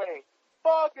walks away.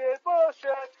 Fucking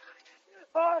bullshit!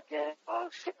 Fucking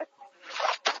bullshit!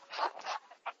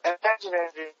 Imagine,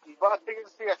 Andrew, you want to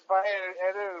see a fire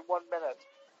ended in 1 minute.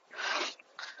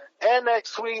 And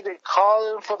next week, they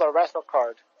call him for the wrestle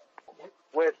card.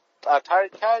 With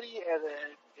Tarikati and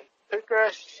Hikaru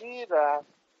Shida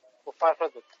will fight for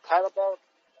the title belt.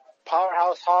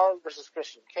 Powerhouse Hall versus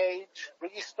Christian Cage.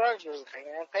 Ricky Starks versus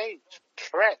Hangman Page.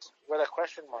 Trent, with a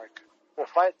question mark, will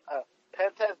fight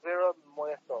Penta Zero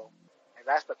Muerto. And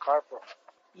that's the card for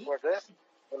this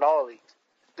and All Elite.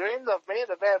 During the main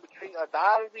event between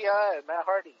Darby and Matt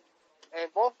Hardy.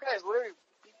 And both guys literally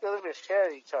beat the living shit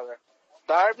at each other.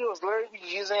 Darby was literally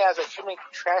using it as a human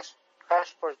crash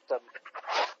for them.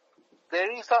 They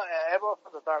really saw everyone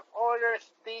from the Dark Order,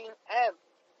 Sting, and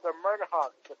the Murder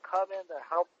Hawk to come in to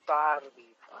help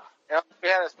Darby. And we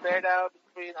had a stare down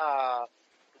between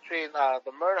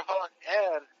the Murder Hawk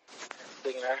and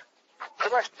Sting there.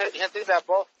 Pretty much hinting that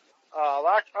both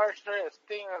Large Archer and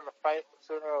Sting are in the fight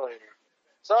sooner or later.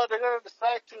 So they're going to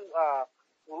decide to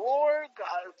lure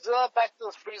Godzilla back to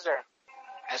the freezer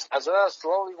as Godzilla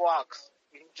slowly walks,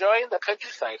 enjoying the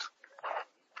countryside.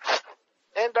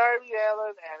 And Darby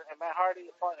Allin and Matt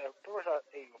Hardy fought a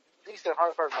decent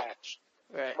hardcore match.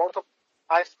 Right. Multiple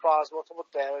ice spots, multiple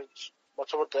damage,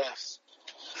 multiple deaths.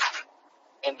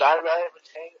 And Darby Allin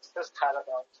retains his title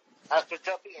belt after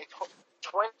jumping a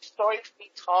 20-story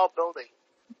feet tall building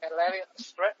and landing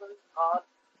directly on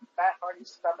Matt Hardy's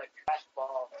stomach. Crash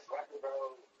ball.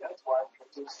 That's why I'm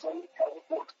producing.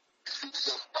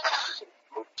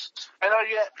 I know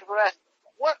you had people ask,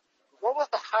 what was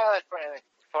the highlight for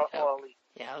All Elite?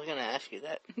 Yeah, I was gonna ask you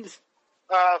that.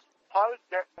 Probably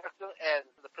Jericho and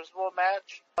the principal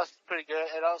match was pretty good,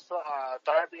 and also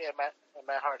Darby and Matt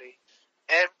Hardy.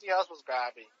 Everything else was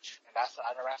garbage, and that's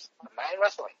not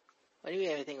wrestling. What do you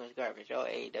mean everything was garbage? Oh,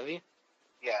 AEW?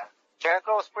 Yeah.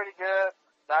 Jericho was pretty good.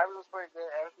 Darby was pretty good.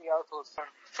 Everything else was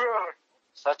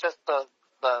such as the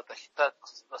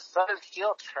sudden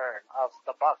heel turn of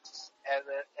the Bucks and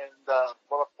the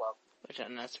Bullet Club. Which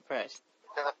I'm not surprised.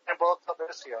 Because the Bullet Club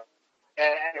is here.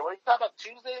 And when you talk about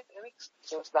Tuesday,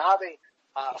 since now they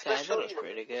officially was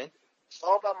pretty good.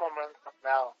 all that momentum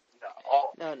now.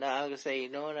 No, I was gonna say, you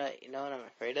know what I'm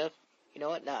afraid of? You know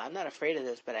what? No, I'm not afraid of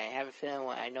this, but I have a feeling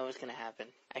I know what's gonna happen.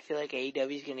 I feel like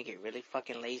AEW is gonna get really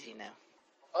fucking lazy now.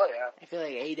 Oh yeah. I feel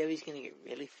like AEW is gonna get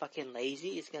really fucking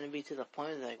lazy. It's gonna be to the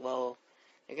point where like, well,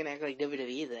 they're gonna act like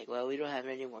WWE. They're like, well, we don't have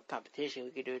any more competition.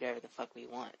 We can do whatever the fuck we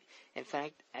want. In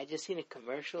fact, I just seen a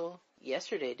commercial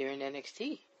yesterday during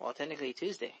NXT. Well, technically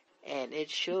Tuesday, and it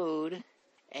showed,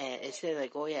 and it said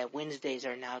like, oh yeah, Wednesdays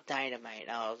are now Dynamite.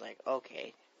 And I was like,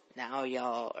 okay. Now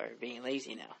y'all are being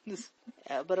lazy now.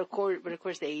 But of course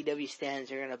the AEW stands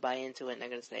are gonna buy into it and they're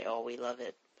gonna say, oh, we love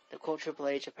it. The quote Triple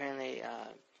H apparently,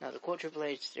 they're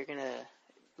gonna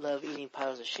love eating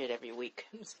piles of shit every week.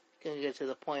 It's gonna get to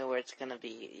the point where it's gonna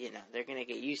be, they're gonna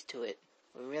get used to it.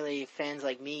 When really fans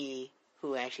like me,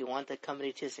 who actually want the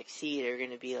company to succeed, are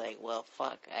gonna be like, well,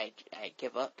 fuck, I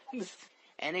give up.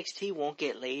 NXT won't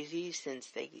get lazy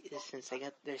since they're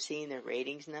seeing their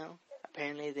ratings now.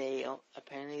 Apparently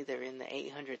they're in the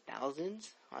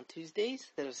 800,000s on Tuesdays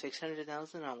instead of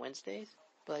 600,000 on Wednesdays.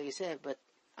 But like I said,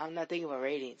 I'm not thinking about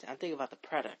ratings. I'm thinking about the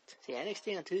product. See,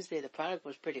 NXT on Tuesday, the product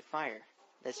was pretty fire.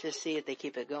 Let's just see if they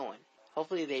keep it going.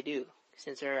 Hopefully they do,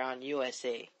 since they're on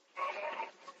USA.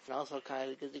 And also,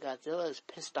 because Godzilla is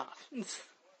pissed off.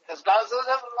 Because Godzilla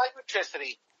doesn't like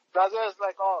electricity. Godzilla is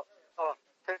like, oh,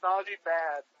 technology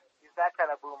bad. He's that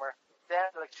kind of boomer.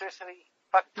 Damn electricity.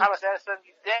 Fuck Thomas Edison,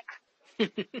 you dick.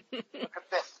 Look at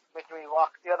this, making me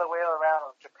walk the other way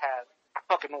around Japan.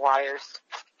 Fucking wires.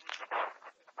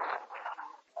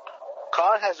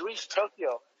 Khan has reached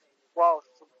Tokyo. Well,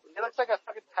 he looks like a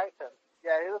fucking Titan.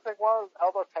 Yeah, he looks like one of those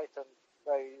elbow Titans.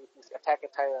 Like, he's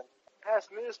attacking Titan. As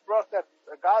news broke that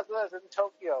Godzilla is in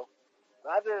Tokyo.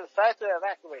 Godzilla decided to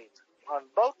evacuate. On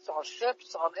boats, on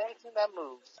ships, on anything that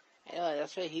moves. I know,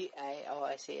 that's right.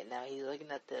 I see it now. He's looking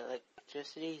at the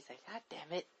electricity. He's like, God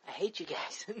damn it. I hate you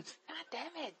guys. God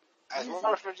damn it.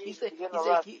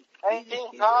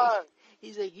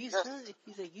 He's like, you sons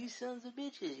of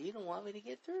bitches. You don't want me to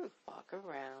get through. Walk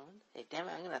around. Hey, damn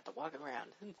it, I'm gonna have to walk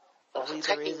around. Hopefully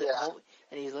there isn't.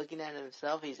 And he's looking at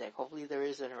himself. He's like, hopefully there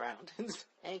isn't around.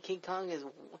 And King Kong is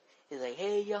like,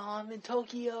 hey, y'all, I'm in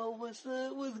Tokyo. What's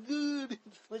up? What's good?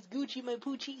 What's Gucci, my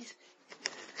poochies?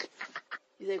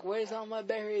 He's like, where's all my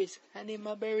berries? I need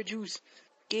my berry juice.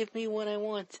 Give me what I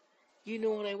want. You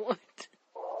know what I want.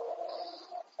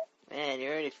 Man,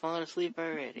 you're already falling asleep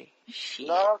already. Shit.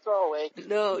 No, I'm so awake.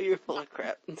 No, you're full of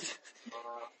crap.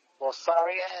 Well,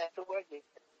 sorry, I had to work.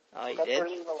 Oh, you did?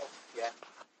 Yeah.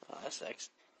 Oh, that sucks.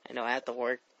 I know I have to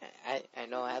work. I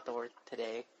know I have to work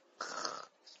today.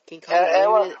 King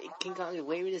Kong is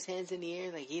waving his hands in the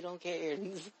air like he don't care.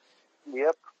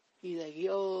 Yep. He's like,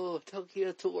 yo,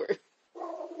 Tokyo tour.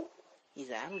 He's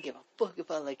like, I don't give a fuck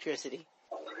about electricity.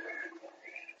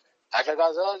 After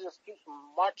Godzilla just keeps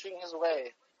marching his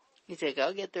way. He's like,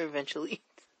 I'll get there eventually.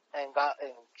 And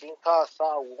King Kong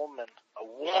saw a woman.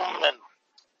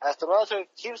 As the military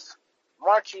keeps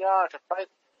marching on to fight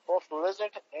both the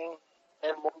lizard and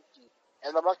monkey.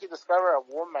 And the monkey discovered a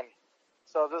woman.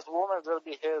 So this woman is going to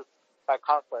be his by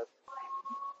conquest.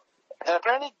 And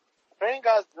apparently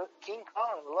King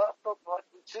Kong loves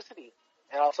electricity.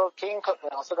 And also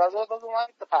Godzilla doesn't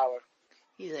like the power.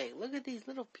 He's like, look at these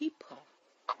little people.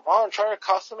 Come on, try to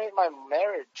consummate my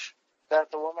marriage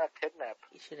that the woman kidnapped.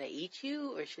 Should I eat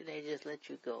you or should I just let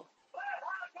you go?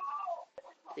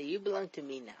 So you belong to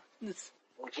me now.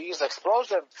 Jeez,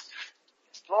 explosions.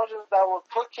 Explosions that will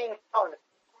put King Kong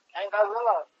and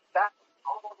Godzilla back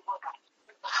all over the world.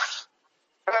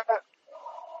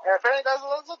 And apparently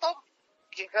Godzilla's on top.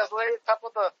 King Godzilla is top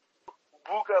of the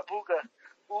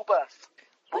Ubas.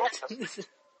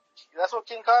 That's what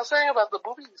King Kong's saying about the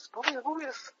boobies.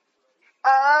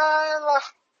 I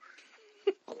love.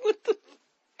 What the?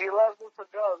 He loves little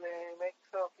girls and he makes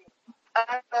so.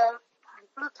 I love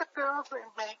little girls and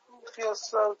make me feel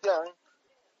so young.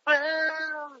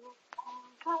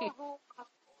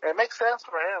 It makes sense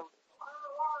for him.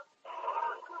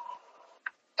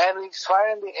 And he's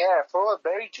firing the air full of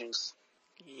berry juice.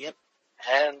 Yep.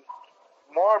 And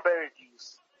more berry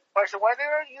juice. Question, why did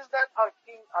they use that on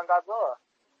Godzilla?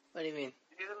 What do you mean?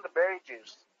 Using the berry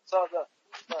juice. So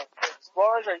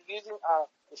explorers are using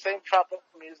the same tropical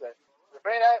music. The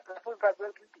great food got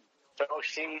really creepy. So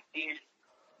shady,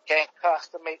 can't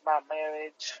consummate my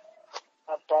marriage.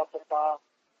 I'm talking about,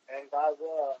 and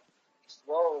Godzilla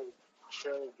slowly,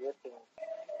 surely dripping.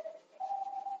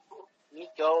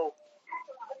 Nico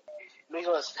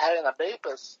is having a baby.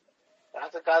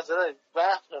 After Godzilla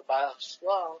grabbed her by her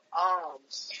strong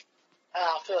arms, and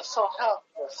I feel so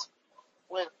helpless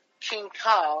when King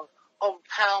Kong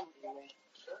overpounded me.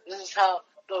 This is how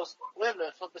those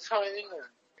women from Victorian England.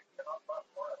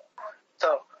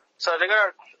 So their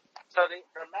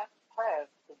master plan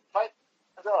to fight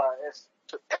Godzilla is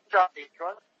to drop a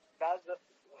drunk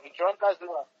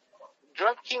Godzilla,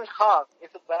 drunk King Kong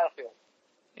into the battlefield.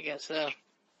 I guess so.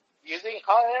 Using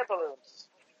hot air balloons.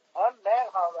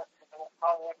 Unmanned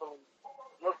hot air balloons.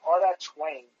 Look, all that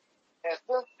twang. And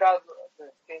since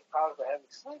King Kong's a heavy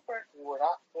sleeper, we were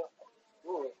not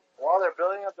while they're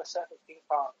building up the second King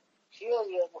Kong.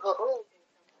 Helium. Oh,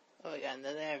 we got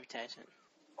another advertisement.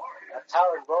 That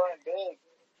tower's growing big.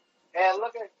 And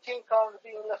look at King Kong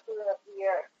being lifted up in the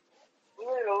air. We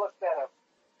need to look at him.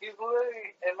 He's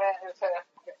literally a man inside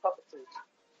a puppet suit.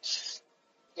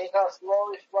 King Kong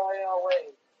slowly flying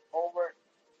away over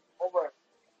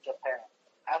Japan.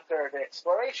 After the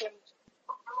exploration,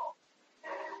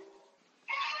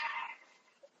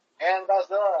 and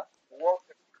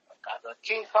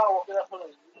King Kong woke up from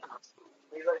his knees.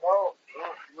 He's like, oh,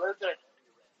 lizard.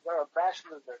 You're a bash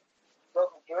lizard. So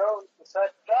the girl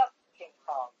decided to drop King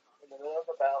Kong in the middle of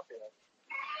the battlefield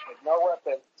with no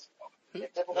weapons.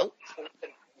 Nope.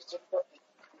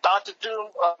 Dr.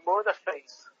 Doom,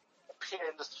 Murderface,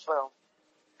 appeared in this film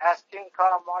as King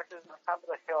Kong marches on top of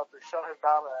the hill to show his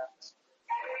dominance.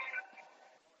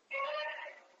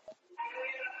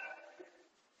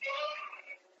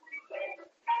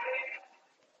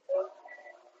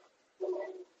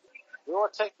 We will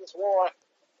take this war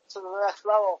to the next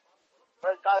level,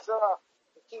 where Godzilla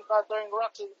and King Kong throwing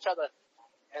rocks at each other,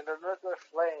 and the nuclear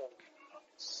flame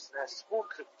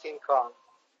spook King Kong.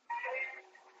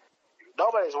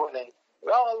 Nobody's winning.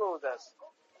 We all lose this.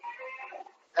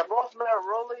 And both men are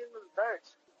rolling in the dirt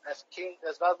as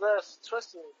Godzilla is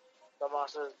twisting the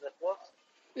monster's nipples.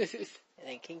 And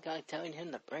then King Kong telling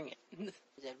him to bring it. He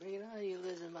said, bring it on, you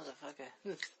lizard motherfucker.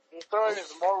 He's throwing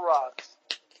more rocks.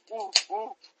 Ooh,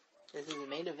 ooh. This is the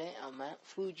main event on Mount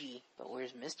Fuji. But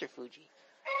where's Mr. Fuji?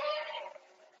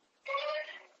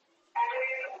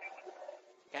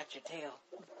 Got your tail.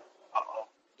 Uh-oh.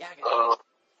 Yeah,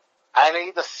 I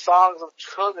need the songs of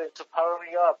children to power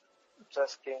me up,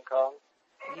 says King Kong.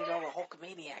 I need all the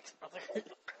Hulkamaniacs, brother.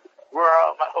 Where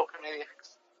are my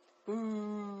Hulkamaniacs?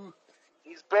 Ooh.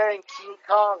 He's burying King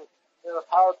Kong in a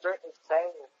pile of dirt and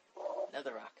sand.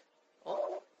 Another rock.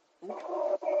 Oh. Ooh.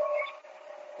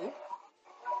 Ooh.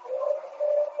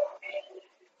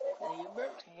 Now you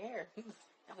burnt my hair.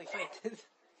 Now we fight.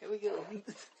 Here we go.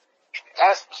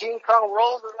 As King Kong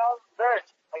rolls around the dirt,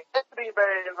 like to be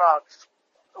buried in rocks.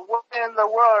 What in the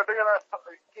world are gonna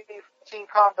give King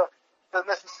Kong the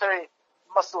necessary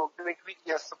muscle, the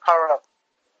ingredients to power up?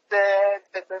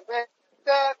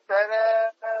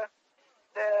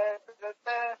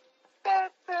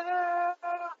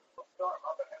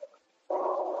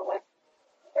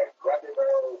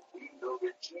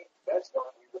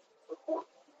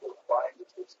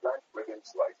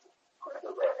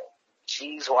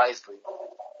 Cheese wisely.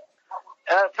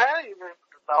 And apparently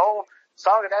the whole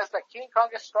song is that King Kong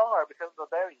gets stronger because of the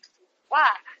berries.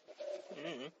 Why?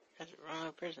 That's the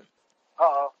wrong person.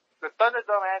 Uh-oh. The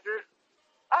Thunderdome, Andrew.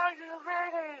 Are you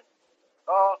ready?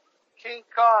 Oh, King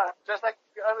Kong, just like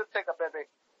the Undertaker, baby.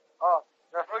 Oh,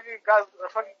 the fucking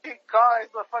King Kong is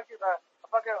the fucking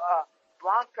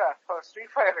Blanca from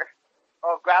Street Fighter.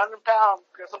 Oh, ground and pound.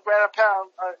 Get some ground and pound,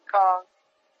 Kong.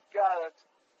 Got it.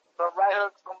 Some right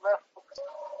hooks, some left hooks.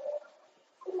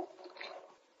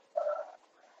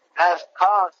 As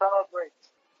Kong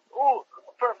celebrates. Ooh,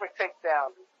 a perfect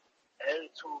takedown.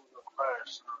 A2 the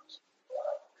first.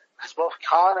 As both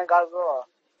Kong and Godzilla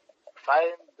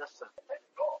fighting distance.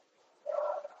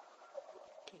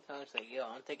 King Kong's like, yo,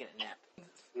 I'm taking a nap.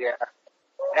 Yeah.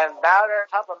 And now they're on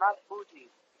top of Mount Fuji.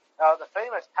 The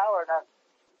famous tower that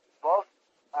both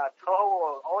Toho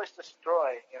will always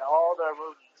destroy in all their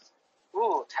movies.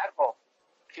 Ooh, tackle.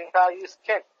 King Kong used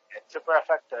kick. It's super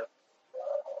effective.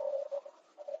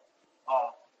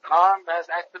 Kong has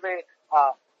activated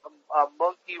a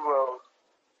monkey road.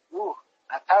 Ooh,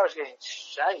 that tower's getting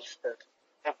shifted.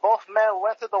 And both men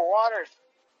went to the waters.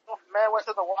 Both men in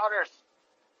the water.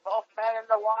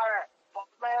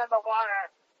 Both men in the water.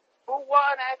 Who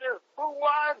won, Andrew? Who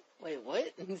won? Wait,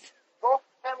 what? Both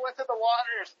men went to the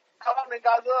waters. Kong and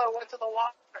Godzilla went to the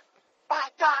water.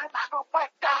 die, Michael, fight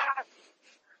die.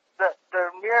 The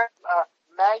mere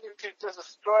magnitude just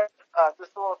destroyed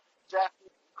this little Japanese,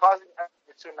 causing a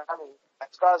tsunami.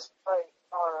 That's caused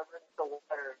underneath the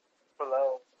water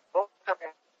below. Both come in.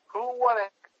 Who won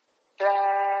it?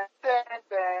 Dan, dan,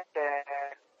 dan, dan.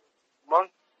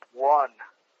 Monk won.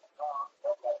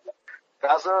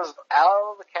 Godzilla's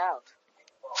out of the count.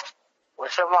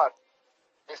 Wish him luck.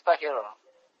 It's the hero.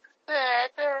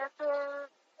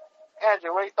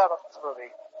 Andrew, what do you thought of this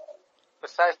movie?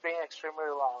 Besides being extremely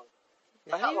long.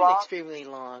 Not even long. extremely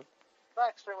long. Not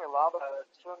extremely long, but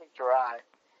extremely dry.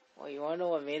 Well, you want to know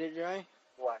what made it dry?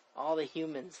 What? All the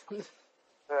humans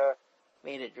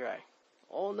made it dry.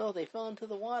 Oh no, they fell into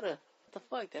the water. What the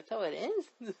fuck? That's how it ends?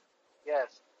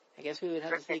 Yes. I guess we would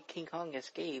have to say King Kong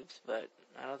escapes, but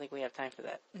I don't think we have time for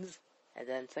that. And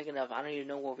then second off, I don't even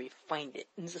know where we find it.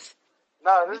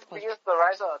 No, this is the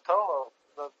rise of Toho,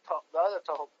 the other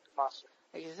Toho monster.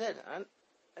 Like I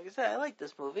said, I like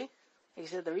this movie. Like I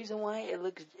said, the reason why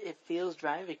it feels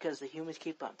dry because the humans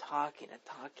keep on talking and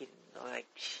talking. They're like,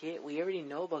 shit, we already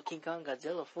know about King Kong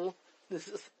Godzilla, fool.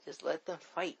 Just let them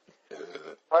fight.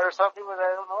 But there's some people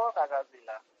that don't know about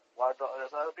Godzilla.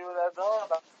 There's other people that don't know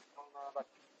about.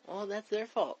 Well, that's their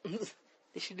fault.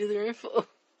 They should do their info.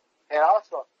 And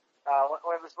also,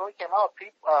 when this movie came out,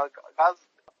 King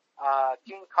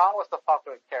Kong was the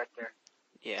popular character.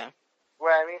 Yeah.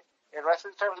 Well, I mean, in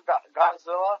wrestling terms,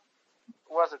 Godzilla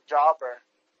was a jobber,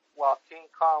 while King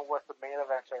Kong was the main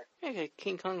eventer. Yeah,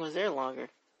 King Kong was there longer.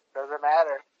 Doesn't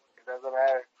matter. It doesn't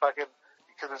matter. Fucking,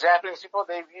 because the Japanese people,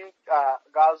 they view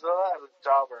Godzilla as a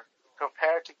jobber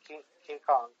compared to King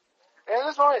Kong. And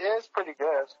this one is pretty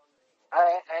good.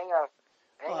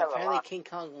 Apparently King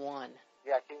Kong won.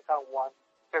 Yeah, King Kong won.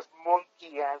 Because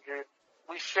monkey, Andrew.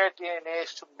 We share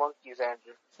DNAs to monkeys,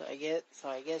 Andrew. So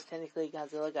I guess technically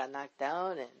Godzilla got knocked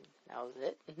down, and that was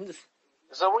it.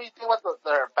 So what do you think about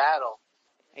their battle?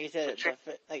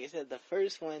 Like I said, the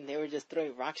first one, they were just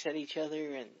throwing rocks at each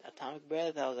other and atomic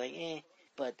breath. I was like, eh.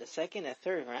 But the second and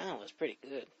third round was pretty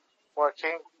good.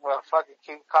 Fucking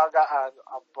King Kong got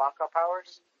Blanca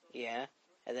powers? Yeah.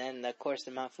 And then, of course,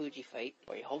 the Mount Fuji fight,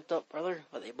 where he hulked up, brother.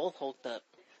 Well, they both hulked up.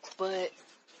 But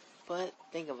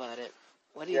think about it.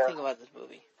 What do you think about this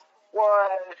movie? Well,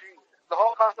 the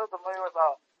whole concept of the movie was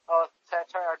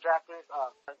satire or Japanese,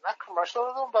 not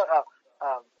commercialism, but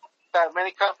that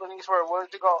many companies were willing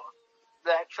to go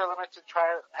the extra limit to try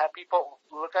to have people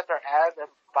look at their ads and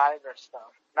buy their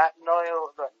stuff, not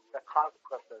knowing the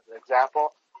consequences.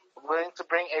 Example, willing to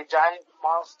bring a giant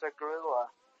monster gorilla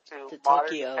to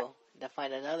Tokyo to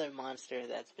find another monster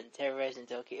that's been terrorizing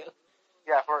Tokyo.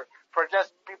 Yeah, for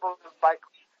just people to buy.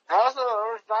 And also,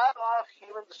 there was not a lot of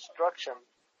human destruction.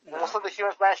 No. Most of the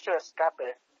humans managed to escape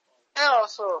it. And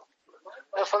also,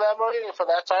 for that movie, for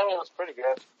that time, it was pretty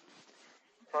good.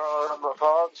 For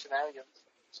all the shenanigans.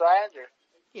 So, Andrew.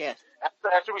 Yes.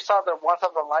 After we saw the Once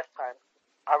of a Lifetime,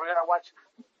 are we gonna watch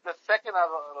the second of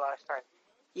a lifetime?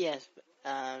 Yes.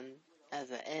 As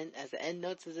the end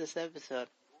notes of this episode,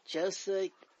 just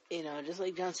like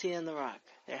John Cena and The Rock,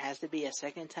 there has to be a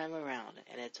second time around,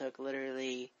 and it took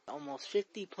literally almost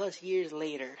 50 plus years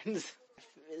later,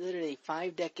 literally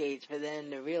 5 decades for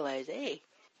them to realize, hey,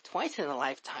 twice in a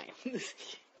lifetime.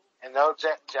 And no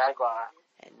Jet Jaguar.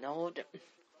 And no,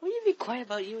 will you be quiet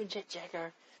about you and Jet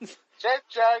Jaguar? Jet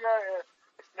Jaguar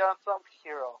is not some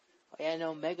hero. Oh, yeah,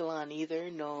 no Megalon either,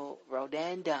 no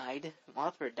Rodan died,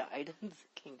 Mothra died,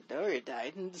 King Ghidorah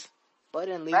died, but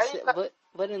at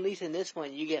least in this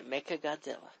one you get Mecha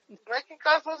Godzilla. Mecha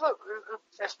Godzilla,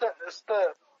 it's the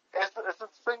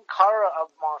Sin Cara of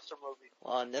monster movie.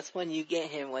 Well, in this one you get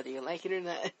him whether you like it or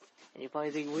not, and you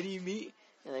probably think, what do you mean?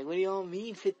 And like, what do y'all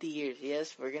mean 50 years?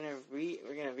 Yes, we're gonna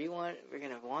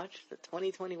watch the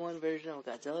 2021 version of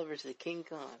Godzilla vs. King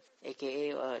Kong,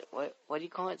 aka what do you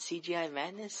call it? CGI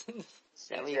Madness? Is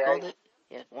that what you called it?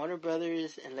 Yeah, Warner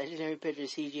Brothers and Legendary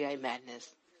Pictures CGI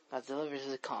Madness, Godzilla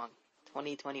vs. Kong,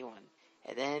 2021,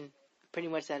 and then pretty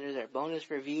much that is our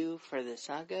bonus review for the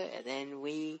saga, and then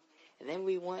we'll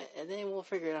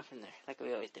figure it out from there, like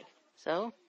we always do.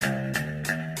 So.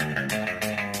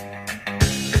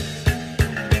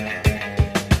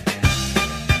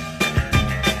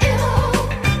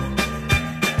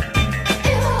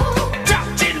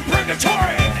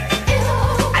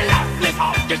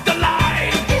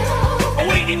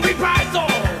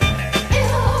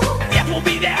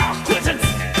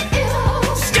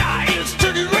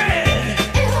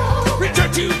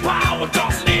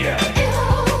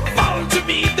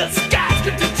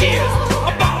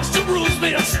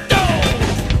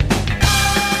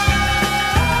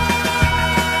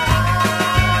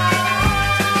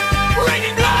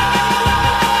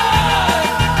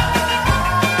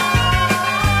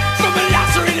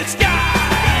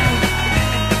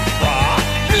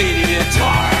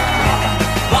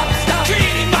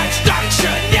 Creating my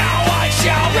destruction, now I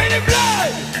shall rain in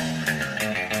blood.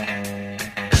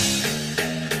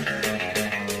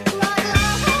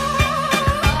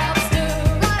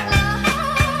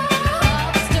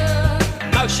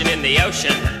 Motion in the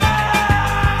ocean.